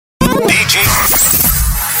DJ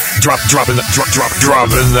dropping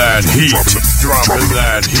that heat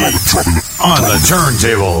on the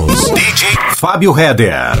turntables. DJ Fábio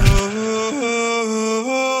Heder.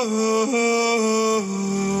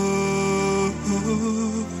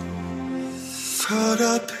 Caught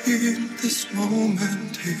up in this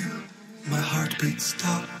moment here, my heartbeat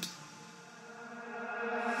stopped.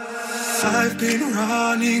 I've been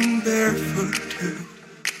running barefoot to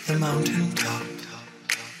the mountaintop.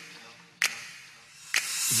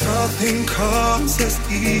 Nothing comes as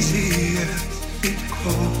easy as it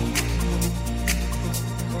goes.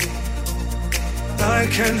 I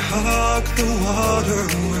can hug the water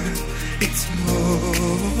when it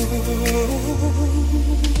snows.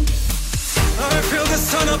 I feel the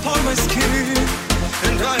sun upon my skin,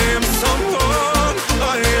 and I am someone,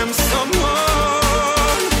 I am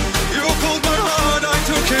someone. You pulled my heart, I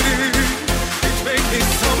took it in. It made me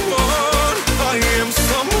someone, I am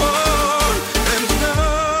someone. And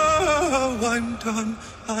now I'm done,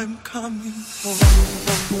 I'm coming home.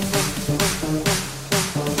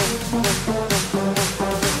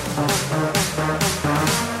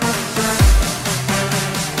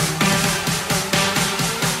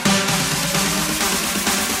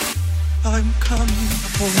 I'm coming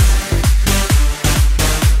home.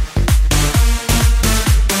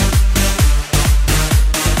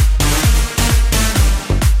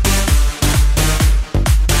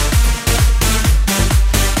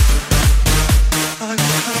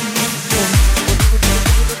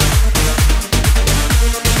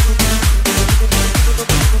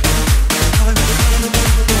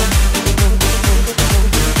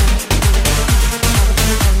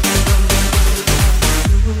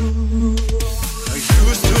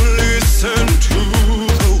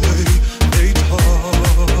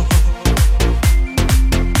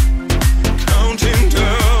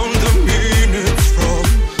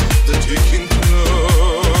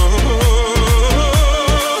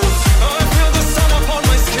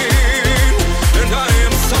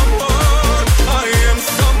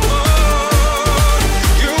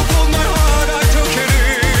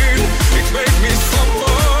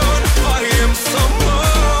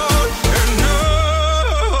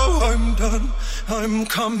 I'm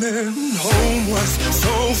coming homeless,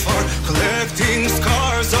 so far, collecting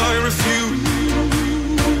scars I refuse.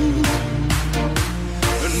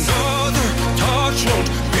 Another touch won't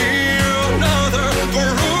be another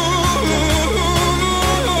bruise.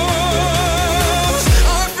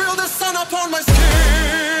 I feel the sun upon my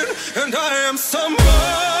skin, and I am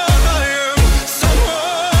someone, I am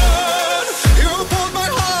someone. You pulled my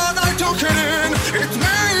heart, I took it in, it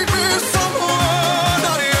made me someone,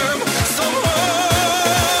 I am someone.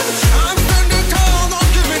 I'm standing tall, not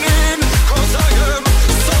giving in, 'cause I am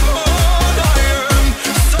someone, I am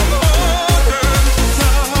someone. And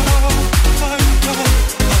now I'm done,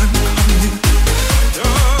 I'm coming.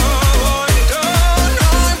 Now I'm done,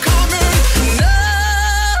 I'm coming.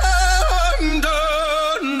 Now I'm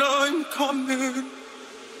done, I'm coming.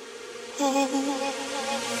 Oh.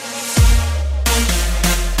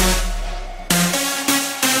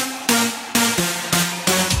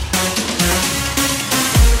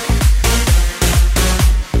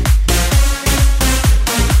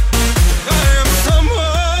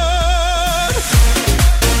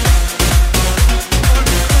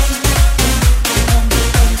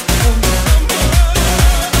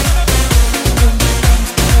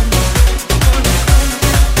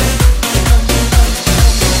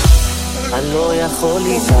 אני לא יכול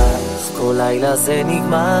איתך, כל לילה זה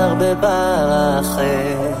נגמר בבר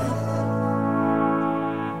אחר,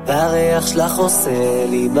 והריח שלך עושה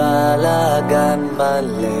לי בלגן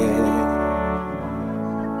מלא,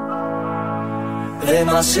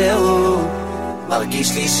 ומשהו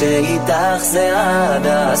מרגיש לי שאיתך זה עד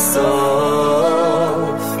הסוף,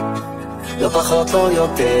 לא פחות לא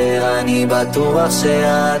יותר, אני בטוח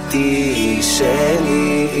שאת תהיי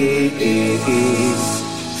שלי.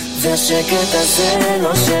 והשקט הזה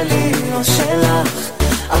לא שלי, לא שלך,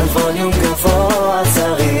 על ווליום גבוה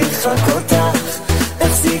צריך רק אותך,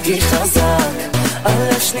 תחזיקי חזק, על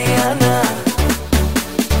השנייה נע.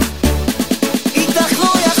 איתך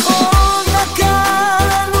לא יכול דקה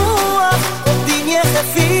לנוח, עובדים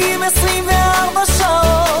יחפים 24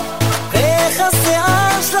 שעות, ואיך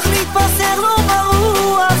השיער שלך מתפזר לו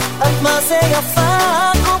ברוח, את מה זה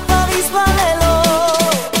יפה כמו פריז בלילות.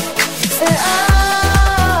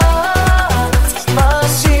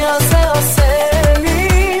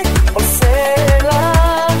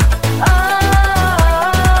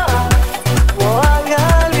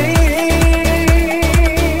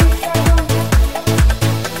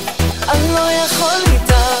 אני לא יכול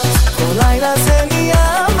איתך, כל לילה זה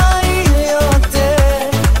נהיה מהיר.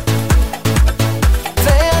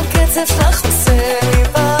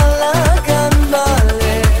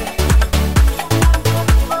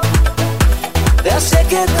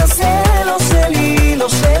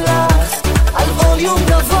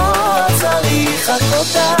 מחק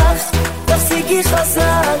אותך, תפסיקי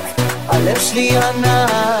חזק, הלב שלי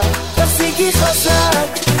ענק, תפסיקי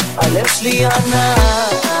חזק, הלב שלי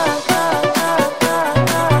ענק.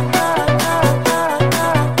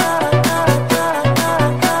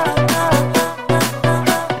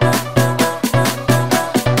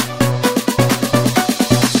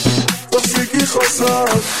 תפסיקי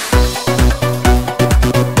חזק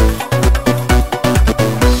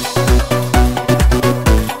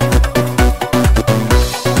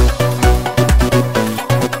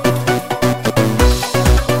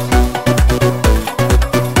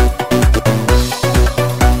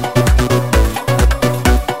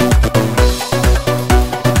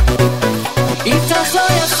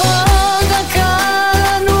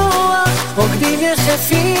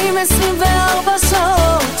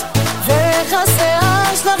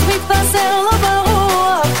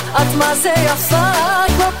מה זה יפה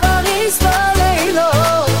כמו פריז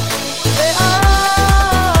בלילות ואת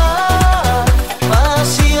מה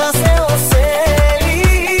השיר הזה עושה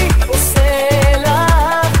לי עושה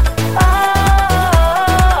לך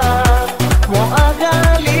כמו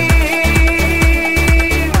הגלים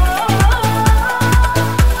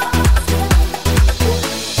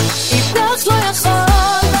איתך לא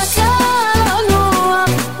יכול דקה לנוח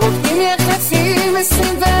עובדים יחפים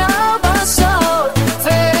 24 שעות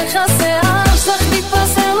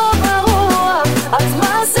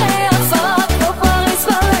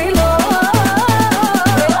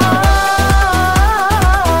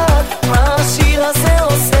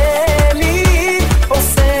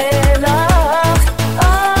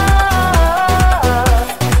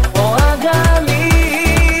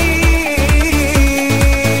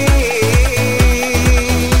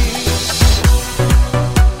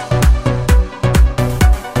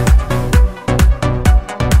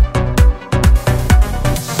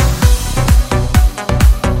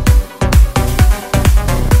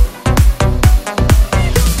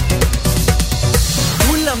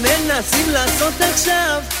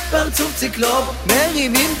פרצוף ציקלופ,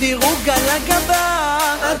 מרימים דירוג על הגבה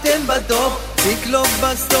אתם בטופ, ציקלופ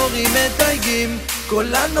בסטורי מתייגים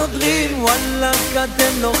כל הנודרים, וואלק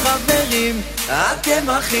אתם לא חברים אתם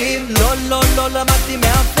אחים, לא לא לא למדתי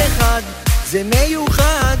מאף אחד זה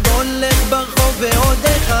מיוחד, הולך ברחוב ועוד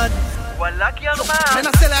אחד וואלק ירמה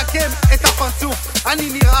מנסה להקם את הפרצוף, אני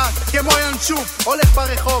נראה כמו ינשוף הולך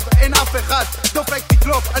ברחוב, אין אף אחד דופק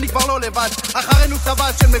תקלוף, אני כבר לא לבד אחרינו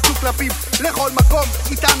צבא של מסוקלפים לכל מקום,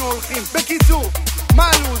 איתנו הולכים בקיצור, מה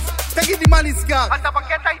הלוז? תגידי מה נסגר? אתה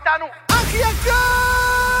בקטע איתנו? אח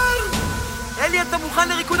יקר! אלי, אתה מוכן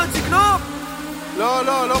לריקוד הציקלופ? לא,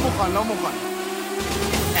 לא, לא מוכן, לא מוכן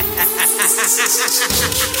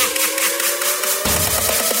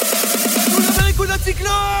כולם לריקוד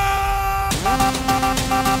הציקלופ!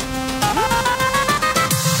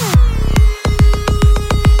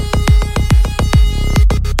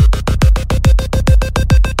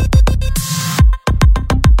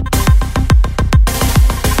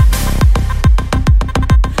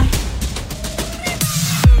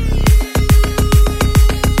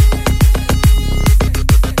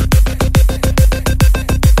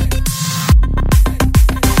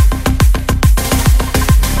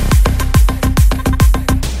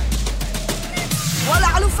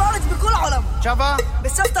 שווה?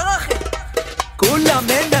 בסבתא רחל כולם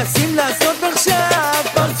מנסים לעשות עכשיו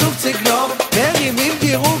פרצוף ציקלופ, מרימים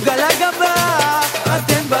דירוג על הגבה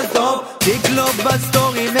אתם בטופ, ציקלופ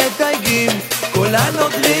בסטורי מתייגים כל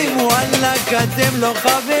הנודרים, וואלק אתם לא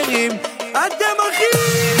חברים אתם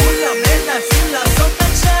אחים כולם מנסים לעשות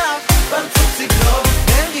עכשיו פרצוף ציקלופ,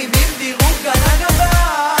 מרימים דירוג על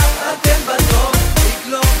הגבה אתם בטופ,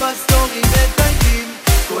 ציקלופ בסטורי מתייגים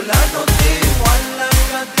כל הנודרים,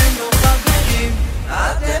 וואלק אתם לא חברים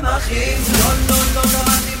אתם אחים, לא לא לא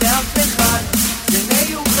למדתי מאף אחד זה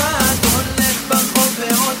מיוחד, הולך ברחוב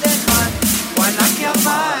ועוד אחד וואלק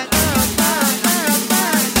יפן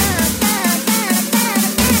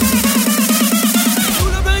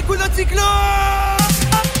כולה בריקוד הציקלופ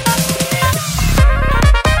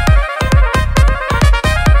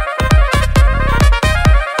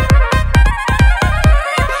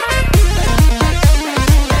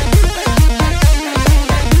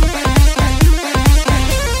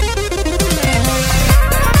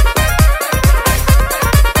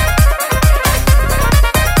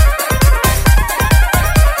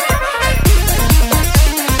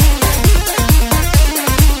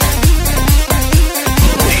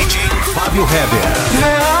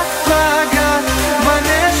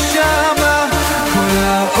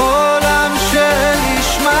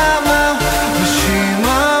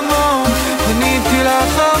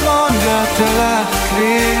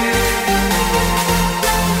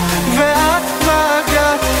ואת כבר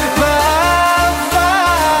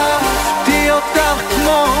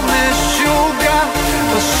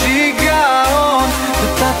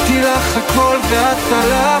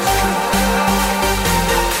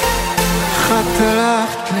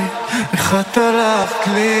הלכת לי, איך את הלכת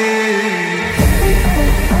לי.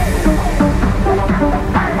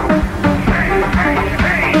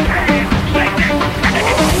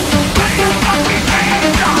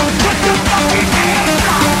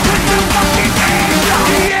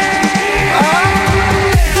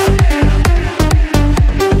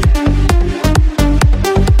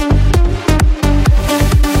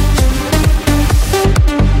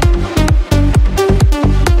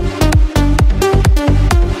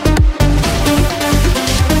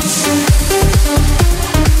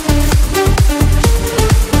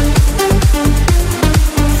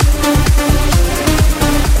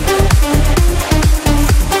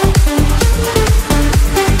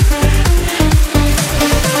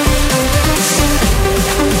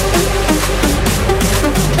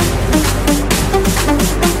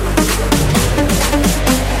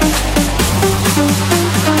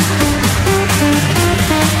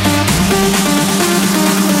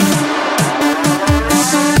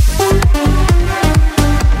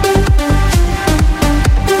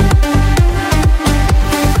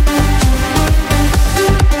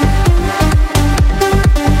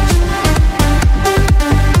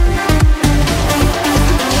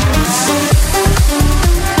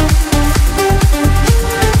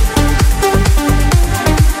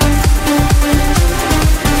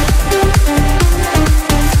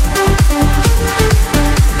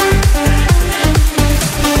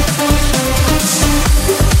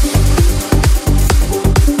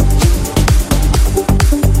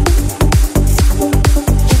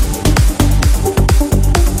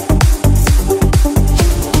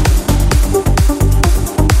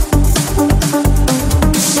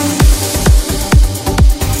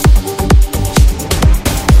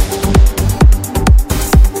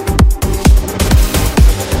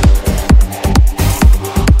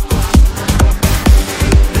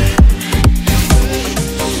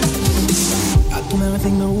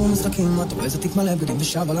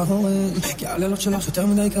 שב על ההורן, כי הלילות שלך יותר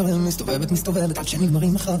מדי קרים, מסתובבת עד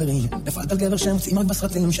שנגמרים החברים. נפלת על גבר שמוצאים רק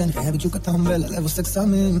בסרטים, שנראה בדיוק אתם וללב עושה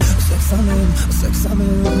קסמים.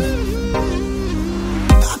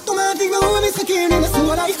 את אומרת נגמרו במשחקים,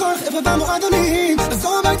 ננסו עלייך כל חבר'ה במועדונים,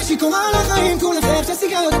 לחזור הביתה שיכורה על החיים, כולה פרח של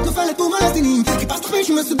סיגריות, את נופלת בום על הסדינים. חיפשת לך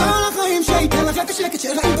מישהו מסודר על החיים, שייתן לך את השקט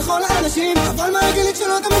שראית בכל האנשים, אבל מה הגילית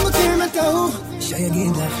שלא תמיד מוצאים את ההוא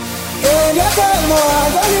שיגיד לך אין יותר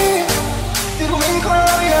מועדונים, סיבובים כל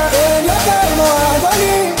הרינה, אין יותר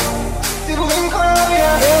מועדונים, סיבובים כל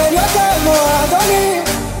הרינה, אין יותר מועדונים,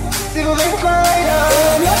 סיבובים כל הרינה,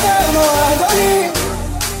 אין יותר מועדונים.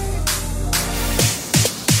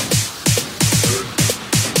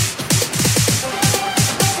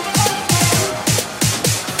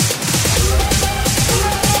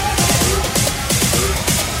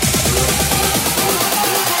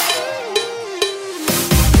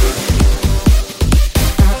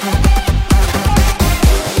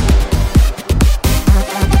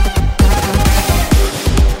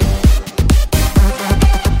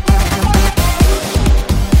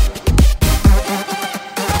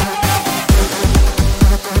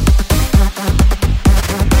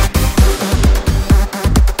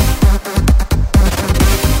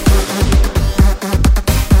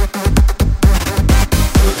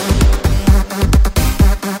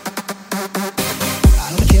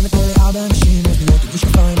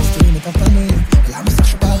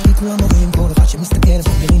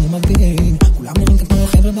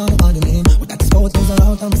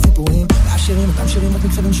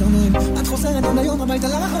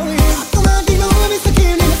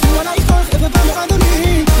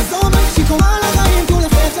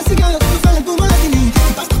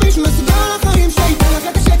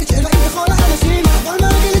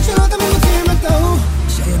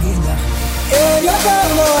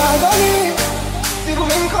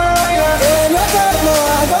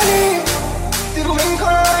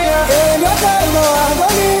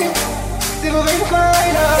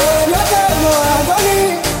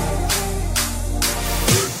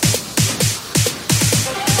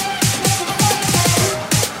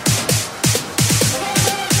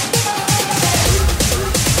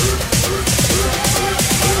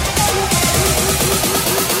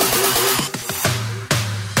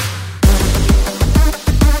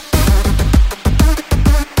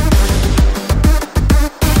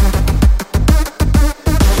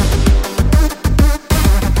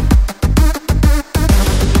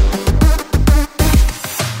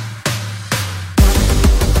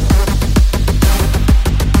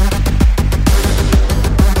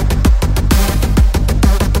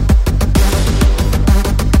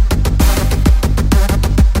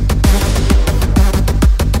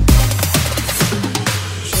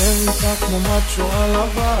 חזקה כמו מצ'ו על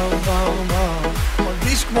הבר,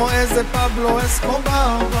 מרגיש כמו איזה פבלו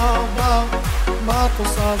אסקובר, מה את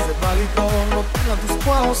עושה? זה בא לי טוב, נותן לה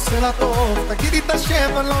דוספואה, עושה לה טוב. תגידי את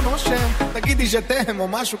השם, אני לא נושם, תגידי שתם או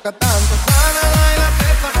משהו קטן. תוכן עליי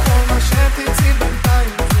לתת לך כל מה שתרצי בינתיים,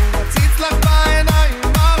 רציץ לך בעיניים,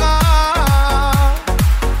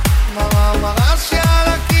 מראה שעל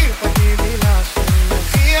הקיר, תגידי לה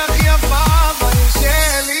שהיא הכי יפה בעיר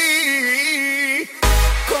שלי.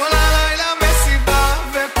 כל הלילה מסיבה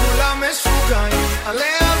וכולם משוגעים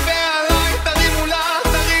עליה ועליי, תרימו לה,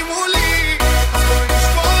 תרימו לי, אז בואי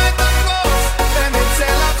נשבור את הכוס ונצא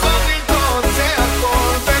לחוף לרקוד, זה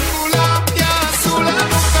הכל וכולם יעשו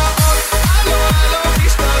לנו כבוד. הלו הלו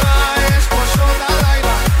משטרה, יש פה שוד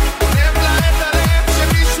הלילה, גונב לה את הלב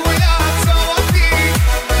שמישהו יעצור אותי,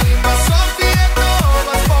 ואם בסוף יהיה טוב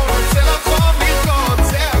אז בואו נצא לחוף לרקוד,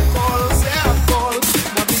 זה הכל, זה הכל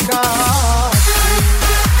כמו ביקשתי.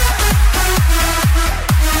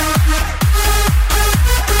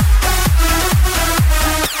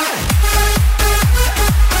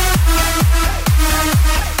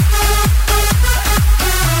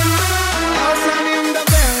 אז אני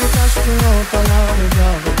מדבר את השטויות על הרגע,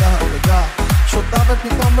 שותה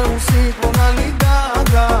ופתאום ברוסית בונה לי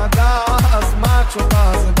דאגה. אז מה את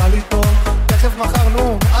שותה? זה בא לי טוב, תכף מחר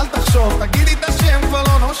נו, אל תחשוב, תגידי את השם כבר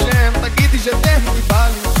לא נושם, תגידי שתם כי בא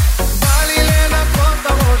לי לנקות את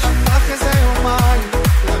הראש, איתך איזה יומיים,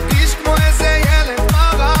 להרגיש כמו איזה ילד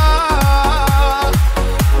מראה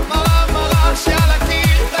שעל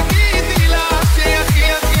הקיר, תגידי לה שהיא הכי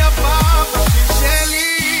הכי יפה בשביל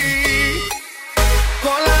שלי.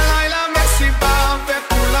 כל הלילה מסיבה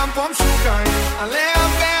וכולם פה משוגעים עליה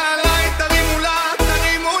ועליי, תרימו לה,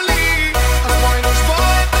 תרימו לי, אז בואי נשבור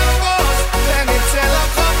את הכוס ונצא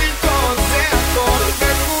לחוף לרקוד, זה הכל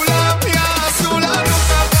וכולם יעשו לנו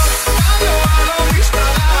כבוד. הלו הלו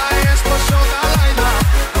משטרה, יש פה שוד הלילה,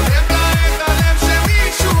 גונב לה את הלב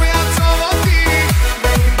שמישהו יעצור אותי,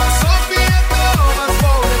 ואם בסוף יהיה טוב אז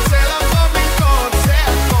בואו נצא לחוף לרקוד, זה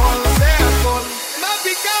הכל, זה הכל מה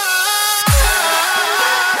ביקשתי.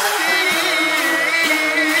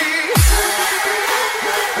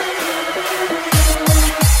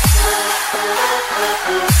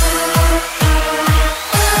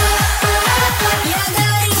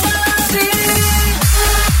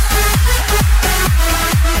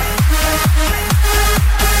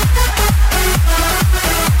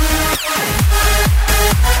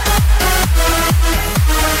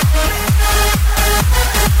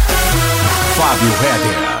 Fábio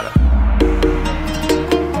Heger.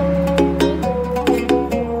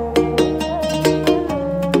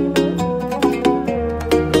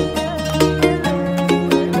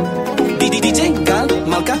 DJ גל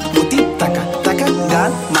מלכה, אותי טקה, טקה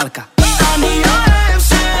גל מלכה. אני אוהב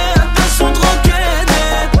שאת פשוט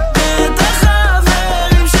רוקדת, את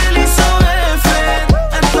החברים שלי שורפת,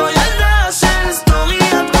 את לא ילדה של סטורי,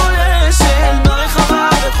 את גולשת ברחבה,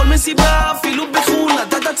 בכל מסיבה, אפילו בחול,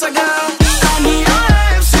 נתת הצגה. אני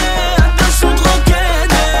אוהב שאת פשוט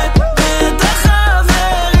רוקדת, את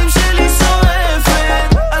החברים שלי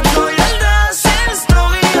שורפת, את לא ילדה של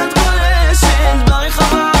סטורי, את גולשת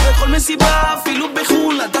ברחבה, בכל מסיבה, אפילו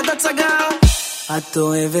בחול, נתת הצגה. את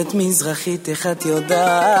אוהבת מזרחית, איך את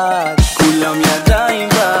יודעת? כולם ידיים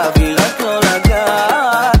באוויר, רק לא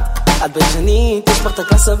לגעת. את בג'נית, יש פרטה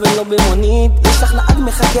קלאסה ולא במונית, יש לך נהג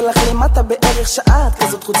מחכה לך למטה בערך שעה, את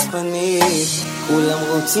כזאת חוצפנית. כולם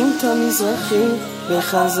רוצים את המזרחית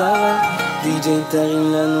בחזרה, די-ג'יי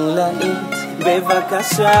תרים לנו להיט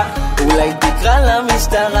בבקשה. אולי תקרא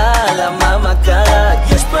למשטרה, למה מה קרה?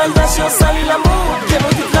 יש פה ילדה שעושה לי למות, כן או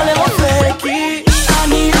תקרא לרופא, כי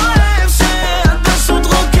אני אוהב שאת פשוט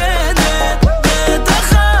רוקדת, ואת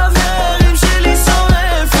החברים שלי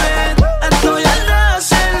שורפת, את לא ילדה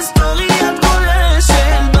של סטורי, את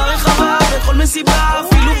גולשת ברחבה, בכל מסיבה,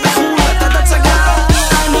 אפילו בחול, נתת הצגה.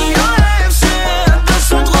 אני אוהב שאת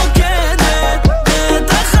פשוט רוקדת, ואת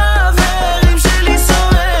החברים שלי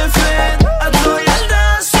שורפת, את לא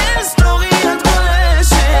ילדה של סטורי, את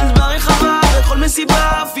גולשת ברחבה, בכל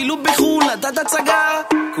מסיבה, אפילו בחול, נתת הצגה.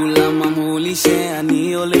 כולם אמרו לי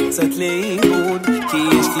שאני הולך קצת לאיבוד, כי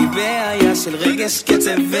יש לי בעיה של רגש,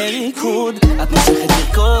 קצב וריקוד. את מושכת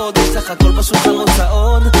לרקוד, יש לך הכל פשוט על רוצה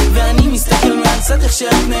עוד, ואני מסתכל מהצד איך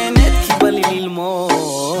שאת נהנית, כי בא לי ללמוד.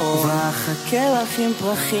 ואחכה לך עם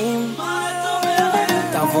פרחים,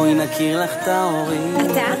 תבואי נכיר לך את ההורים.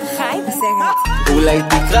 אתה חי בסרט. אולי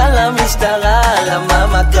תקרא למשטרה, למה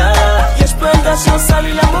מה קרה? יש פה ילדה שעושה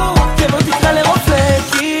לי למות, כן או תקרא לרופא,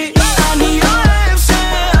 כי אני אוהב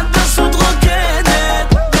שאת פשוט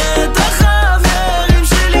רוקדת, ואת החברים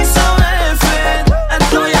שלי שורפת,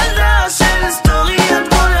 את לא ילדה של סטורי,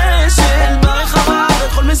 את גולשת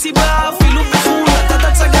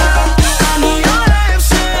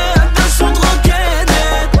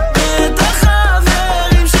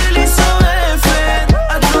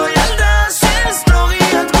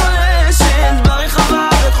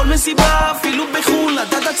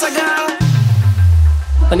הצגה.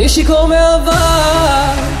 אני שיכור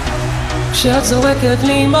מעבר כשאת זורקת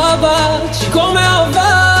לי מבט, שיכור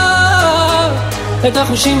מעבר את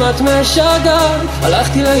החושים את משגעת.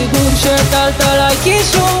 הלכתי לאיבוד שהטלת עליי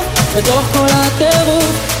קישור בתוך כל הטירוף,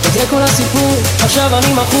 וזה כל הסיפור. עכשיו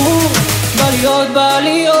אני מכור, בא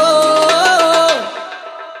להיות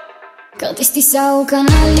כרטיס טיסה הוא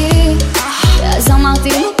קנה לי, ואז אמרתי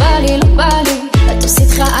לא בא לי לטוס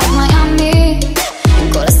איתך עד מיאמי,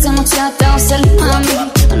 עם כל הסצנות שאתה עושה לי מאמי.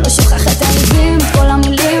 אני לא שוכחת הליבים, את כל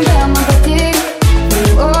המילים והמבטים.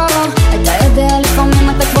 אתה יודע לפעמים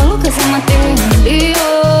אתה כבר לא כזה מתאים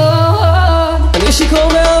להיות. אני שיכור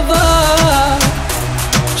מעבר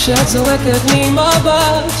כשאת זורקת לי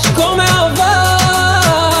מבט, שיכור מעבר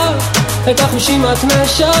את החושים את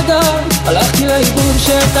משגעת. הלכתי לאיבוד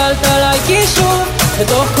שהטלת עליי קישור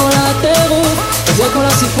בתוך כל הטירוף, וזה כל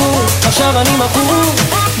הסיפור. עכשיו אני מכור,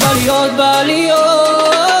 בא להיות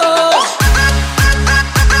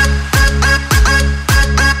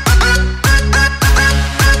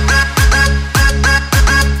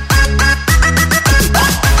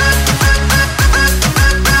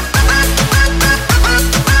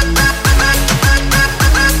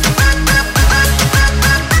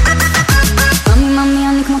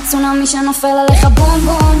צונאמי שנופל עליך בום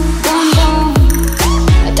בום בום בום.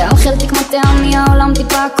 אתה אוכל תקמה טעמי, העולם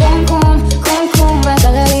טיפה קום קום קום קום,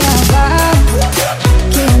 ותראה לי אהבה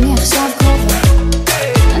כי אני עכשיו קרובה.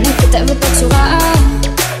 אני כותבת את שורה,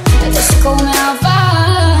 אתה שיכור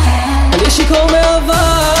מעבר. אני שיכור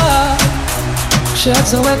מעבר כשאת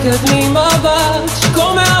זורקת לי מבט,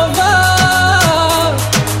 שיכור מעבר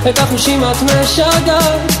את החושים את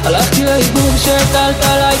משגעת. הלכתי לאיבוד שהטלת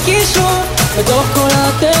עליי קישור בתוך כל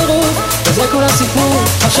הטירוף, וזה כל הסיפור.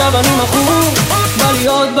 עכשיו אני מכור,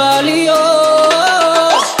 בא להיות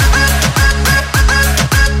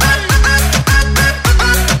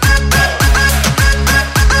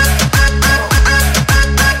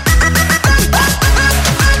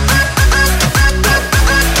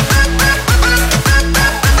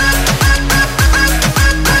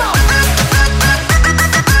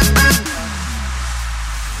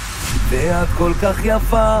ואת כל כך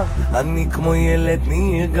יפה, אני כמו ילד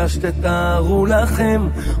נרגשת, תארו לכם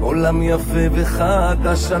עולם יפה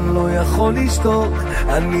וחדש, אני לא יכול לשתוק,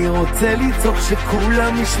 אני רוצה לצעוק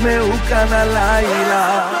שכולם ישמעו כאן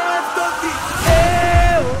הלילה.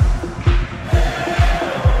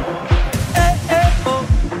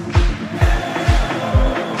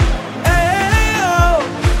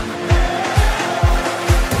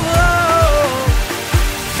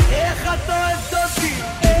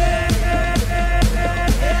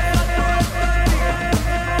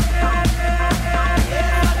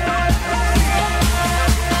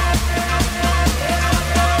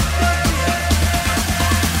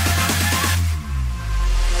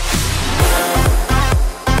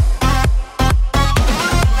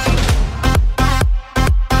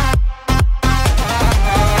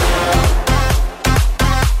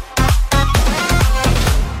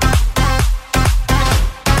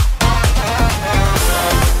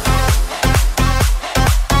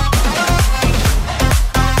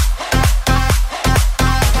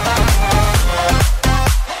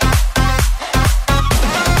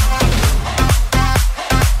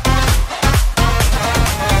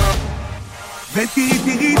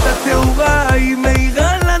 ותראי את התאורה, היא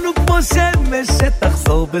מאירה לנו כמו שמש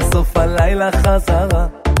שתחזור בסוף הלילה חזרה.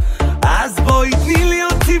 אז בואי תני לי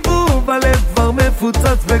עוד סיבוב, הלב כבר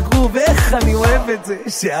מפוצץ בגרוב, איך אני אוהב את זה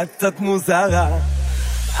שאת קצת מוזרה.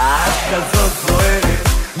 את כזאת זוהרת,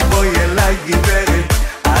 בואי אליי גברת,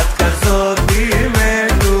 את כזאת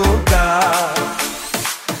מנוקה,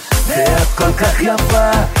 ואת כל כך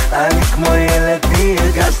יפה, אני כמו ילד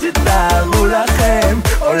נרגשת, תארו לכם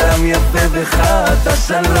עולם יפה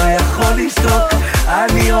וחדש, אני לא יכול לשתוק,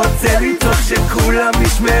 אני רוצה לצעוק שכולם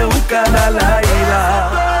ישמעו כאן הלילה.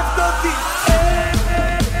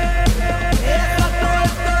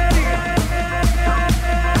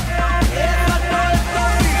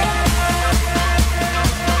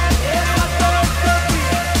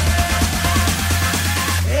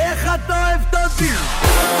 איך את אוהבת אותי?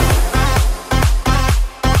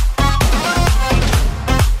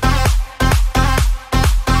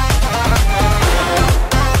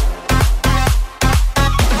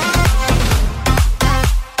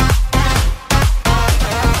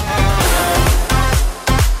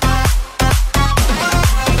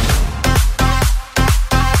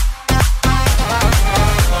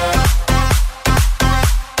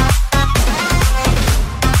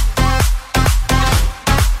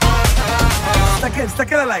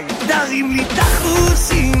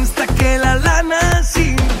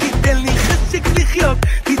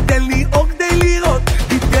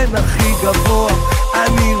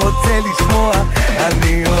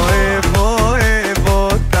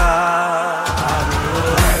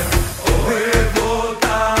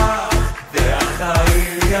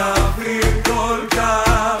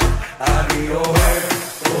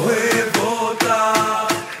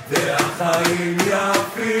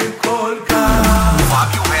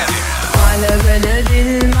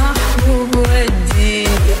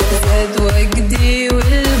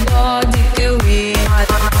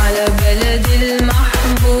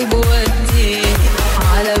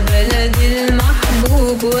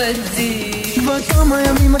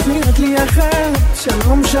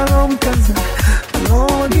 שלום שלום כזה, לא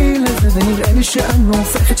רגיל לזה, ונראה לי שאני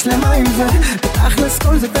הופכת שלמה עם זה. בתכלס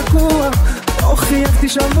כל זה תקוע, לא חייבתי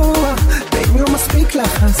שבוע, ואם לא מספיק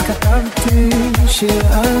לך אז כתבתי שיר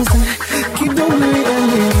על זה. קידום לי אין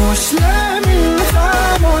לי ראש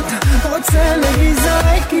למלחמות, רוצה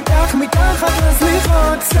להיזרק איתך מתחת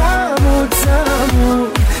לסליחות. צמוד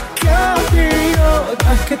כפיות,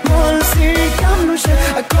 רק אתמול סיכמנו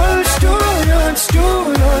שהכל שטויות,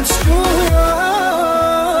 שטויות, שטויות.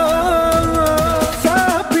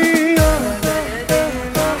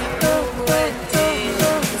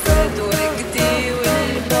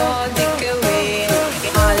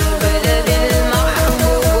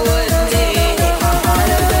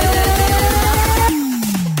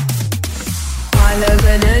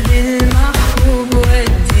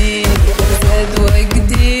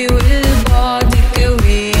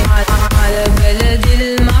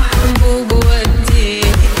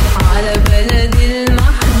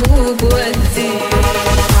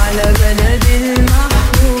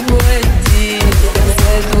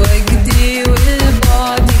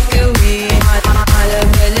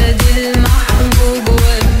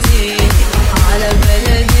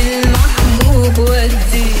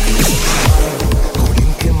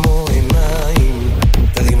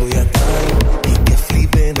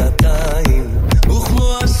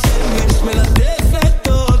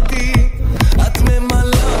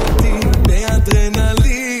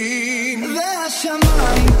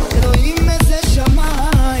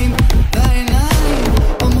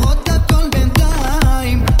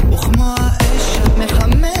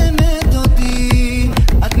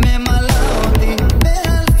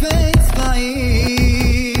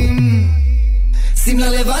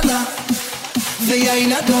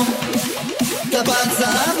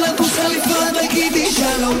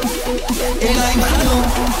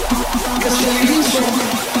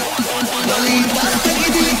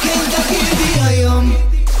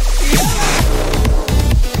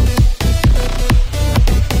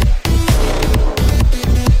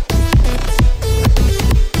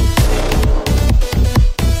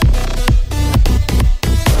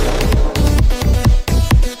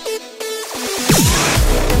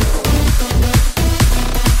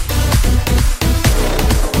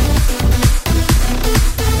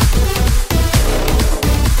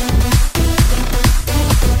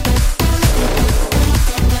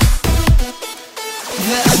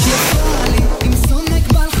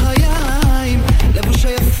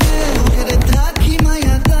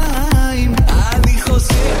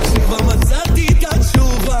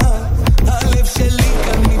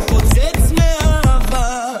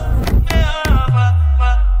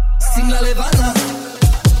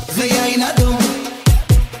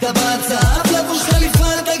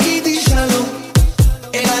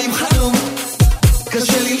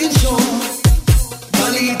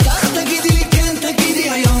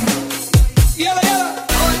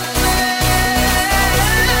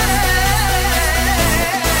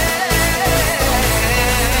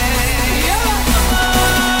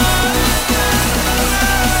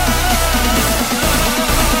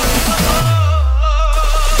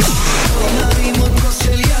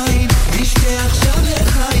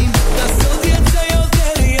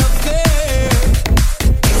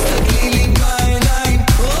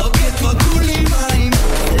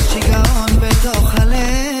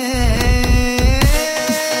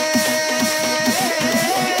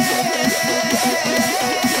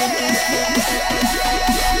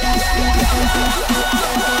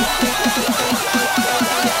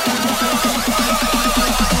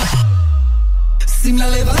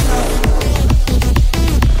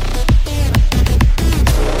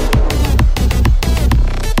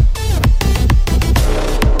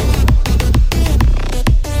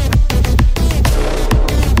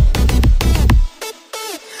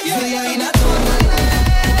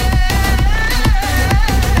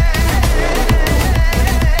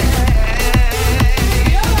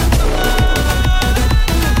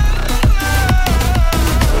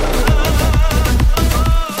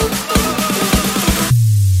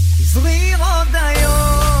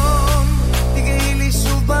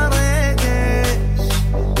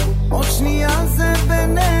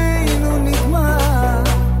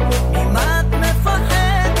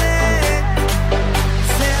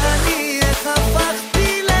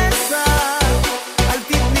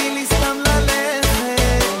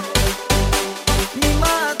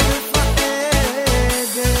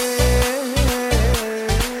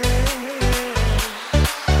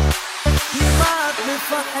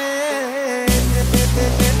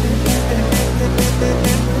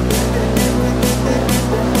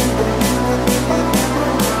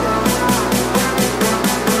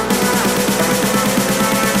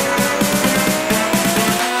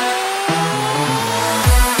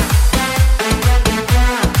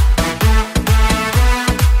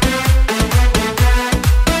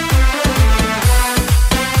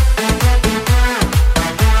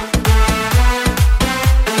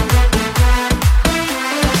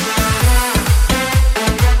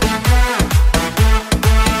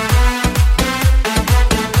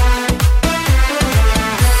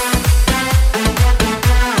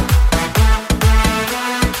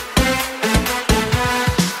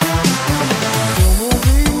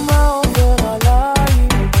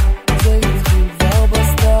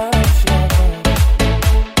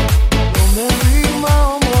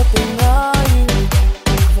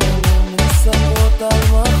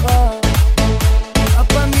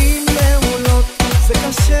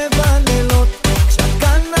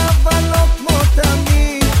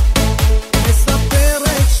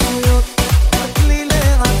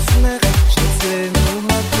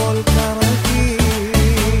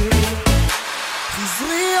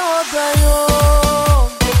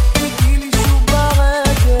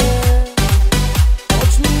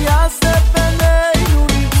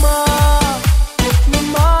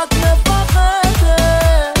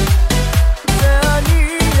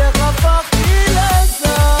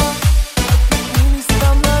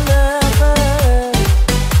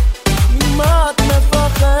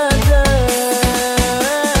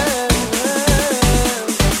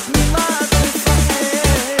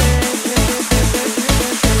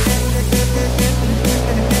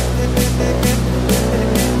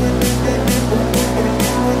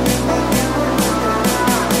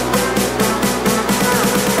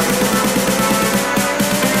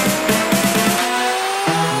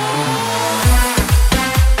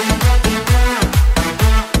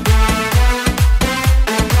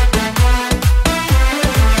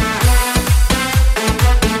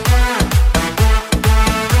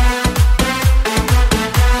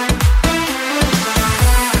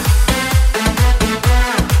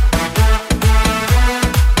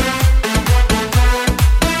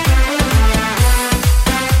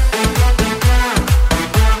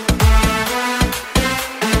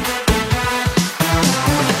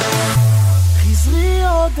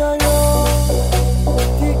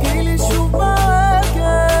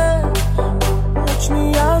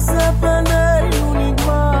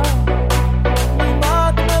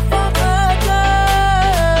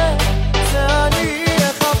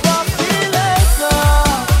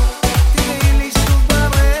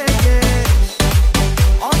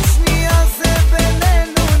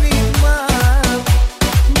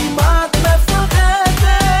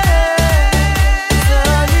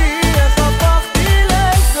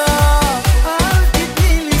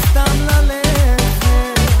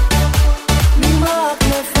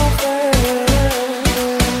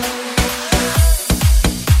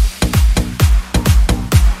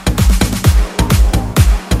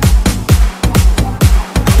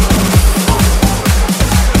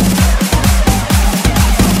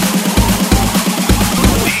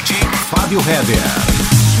 הדר.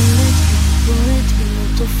 בועט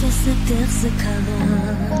ולא תופסת איך זה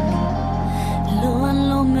קרה. לא, אני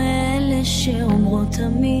לא מאלה שאומרות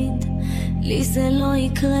תמיד לי זה לא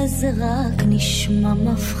יקרה, זה רק נשמע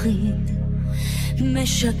מפחיד.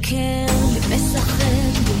 משקר לי,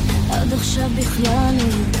 משחק בי, עד עכשיו בכלל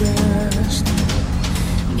הרגשתי.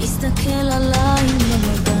 מסתכל עליי עם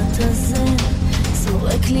המבט הזה,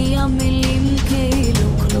 זורק לי המילים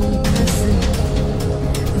כאילו כלום כזה.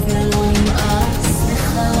 ולא נמאס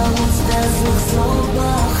לך לרוץ דאז לחזור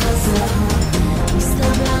בחזרה.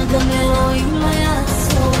 מסתבר גם אלוהים לא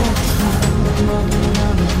יעצור אותך. נגמר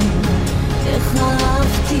מלמדים איך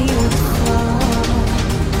אהבתי אותך.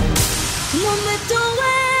 לא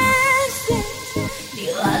מטורפת,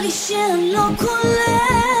 נראה לי שאני לא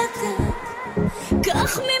קולטת.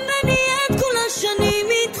 קח ממני את כל השנים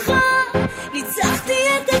איתך, ניצחתי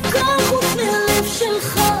את הכל חוץ מהלב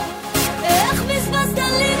שלך. איך בזבזת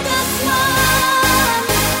לי את הזמן,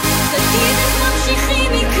 תגיד איך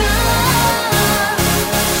ממשיכים מכאן.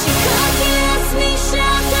 שיקרתי לעצמי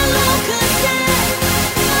שאתה לא כזה,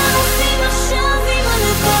 מה עושים עכשיו עם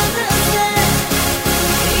הלבד הזה,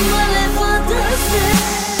 עם הלבד הזה.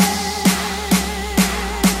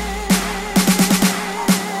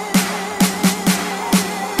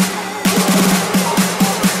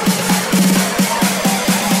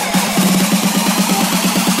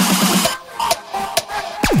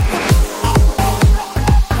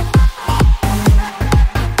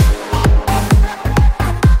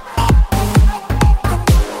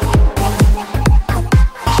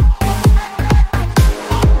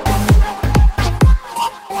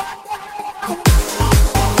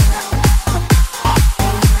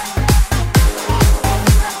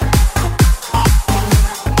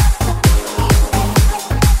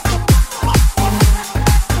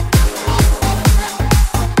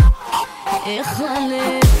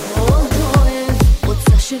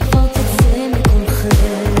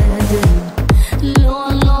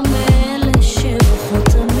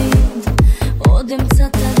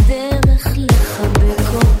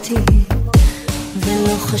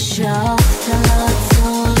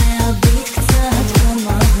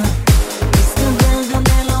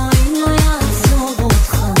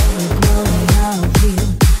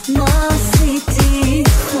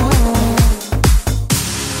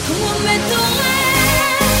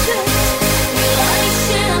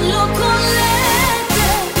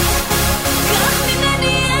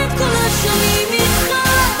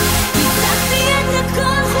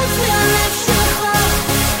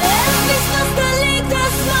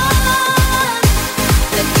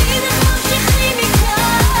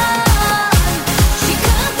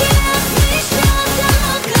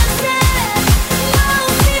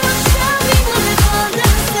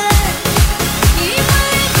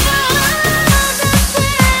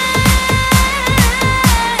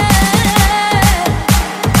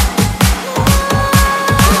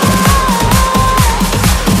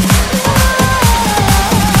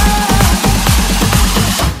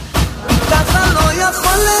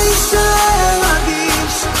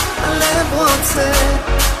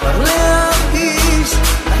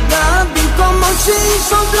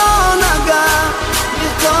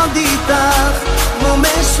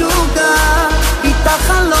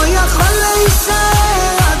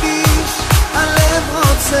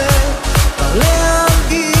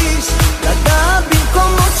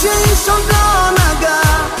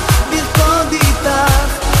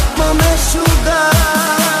 Sugar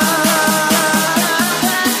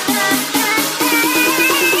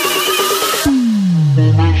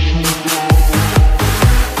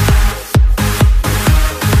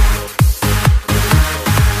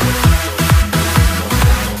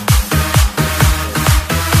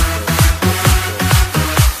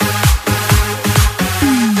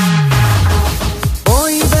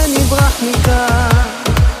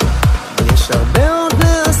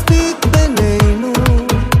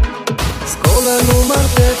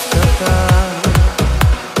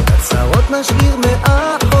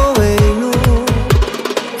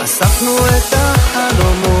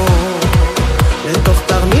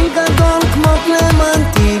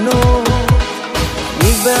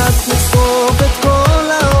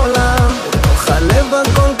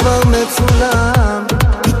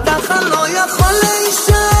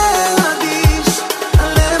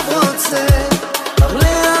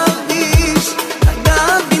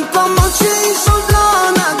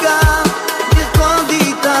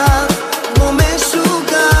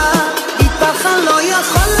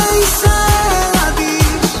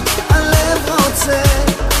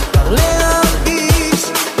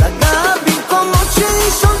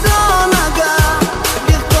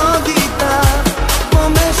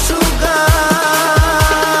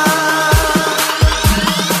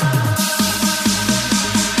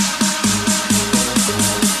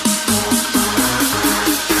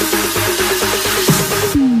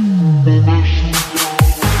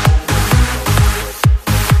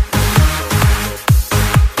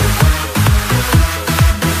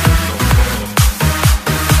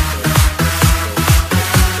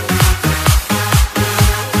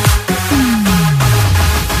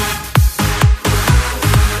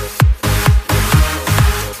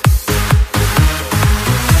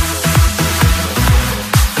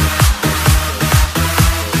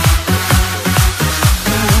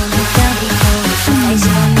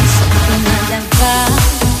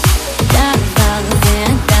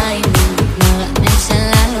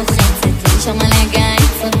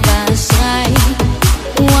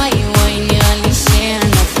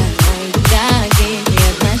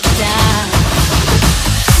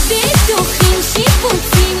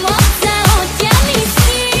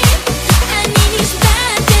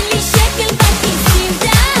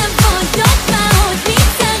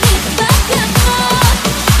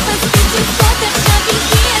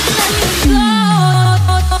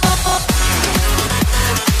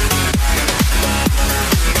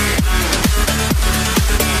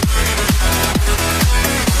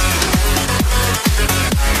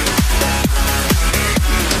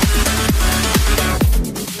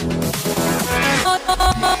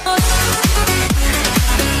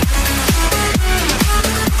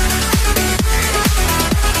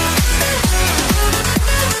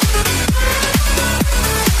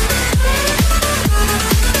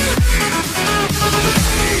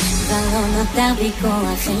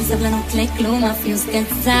כוח, אין סבלנות לכלום, הפיוס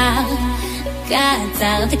קצר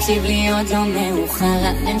קצר, תקשיב לי עוד לא מאוחר,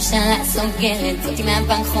 הממשלה סוגרת, זאתי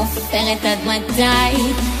מהבנק חופרת עד מתי?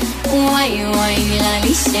 וואי וואי, נראה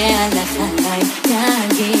לי שהלך עליי,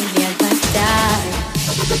 תגיד לי עד מתי?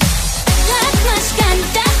 רק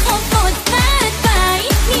משכנתה חובות ועד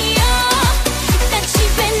בית קניות,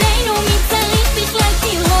 תקשיב בינינו מי צריך בכלל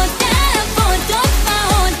דירות, עבודות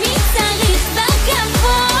ועוד מי צריך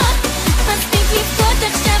בכבוד, מספיק לבכות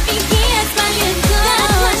עכשיו הגיע הזמן לרקוד.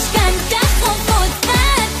 רק משכנתה חובות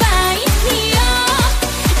ועד בית קניות,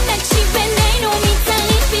 תקשיב בינינו מי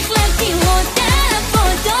צריך בכלל דירות,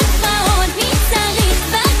 עבודות ועוד מי צריך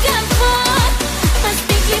בכבוד,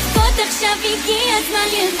 מספיק לבכות עכשיו הגיע הזמן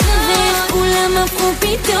לרקוד. ואיך כולם הפכו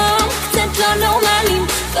פתאום קצת לא נורמלים,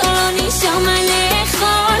 כבר לא נשאר מה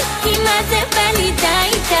לאכול, כי מה זה בא לי? די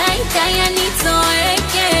די די אני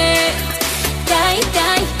צועקת, די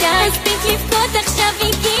די די מספיק לבכות עכשיו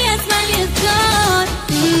הגיע הזמן לרקוד.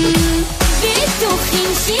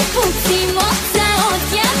 ביטוחים, שיפוצים,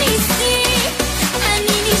 הוצאות, יא מיסים,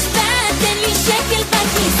 אני נשבעת, תן לי שקל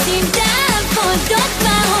בכיסים, עבודות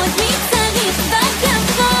ועוד מי צריך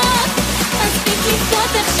בכבוד, מספיק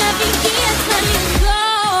לבכות עכשיו הגיע הזמן לרקוד.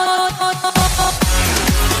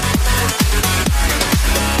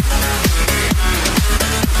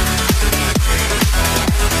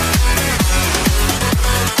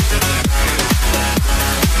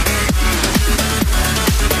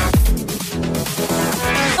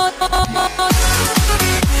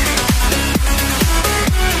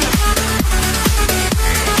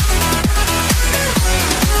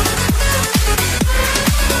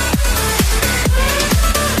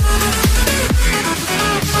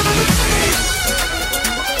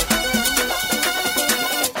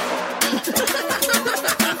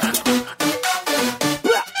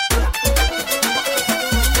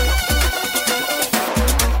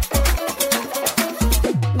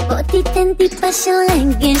 תיתן טיפה של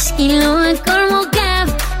רגש, כאילו הכל מורכב,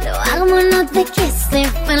 לא ארמונות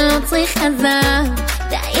וכסף, אני לא צריכה זהב.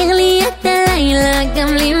 תאיר לי את הלילה,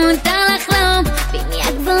 גם לי מותר לחלום, ואם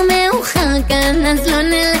יהיה כבר מאוחר כאן, אז לא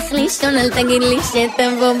נלך לישון, אל תגיד לי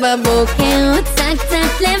שתבוא בבוקר, רוצה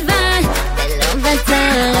קצת לבד, ולא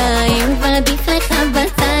בצהריים, כבר עדיף לך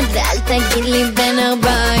בצד, ואל תגיד לי בין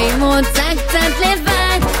 40, רוצה קצת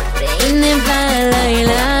לבד, והנה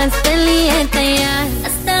בלילה, אז תן לי את היד,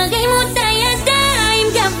 אז תרימו את הידיים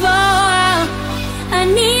גבוה,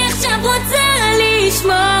 אני עכשיו רוצה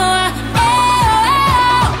לשמוע.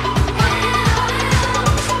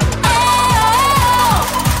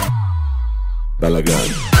 בלגן.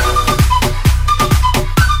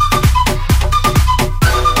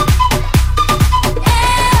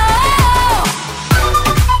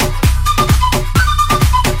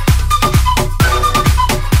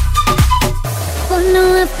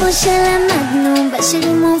 פה שלמדנו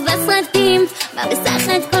בשירים ובסרטים, מה בסך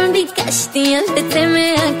הכל ביקשתי, אל תצא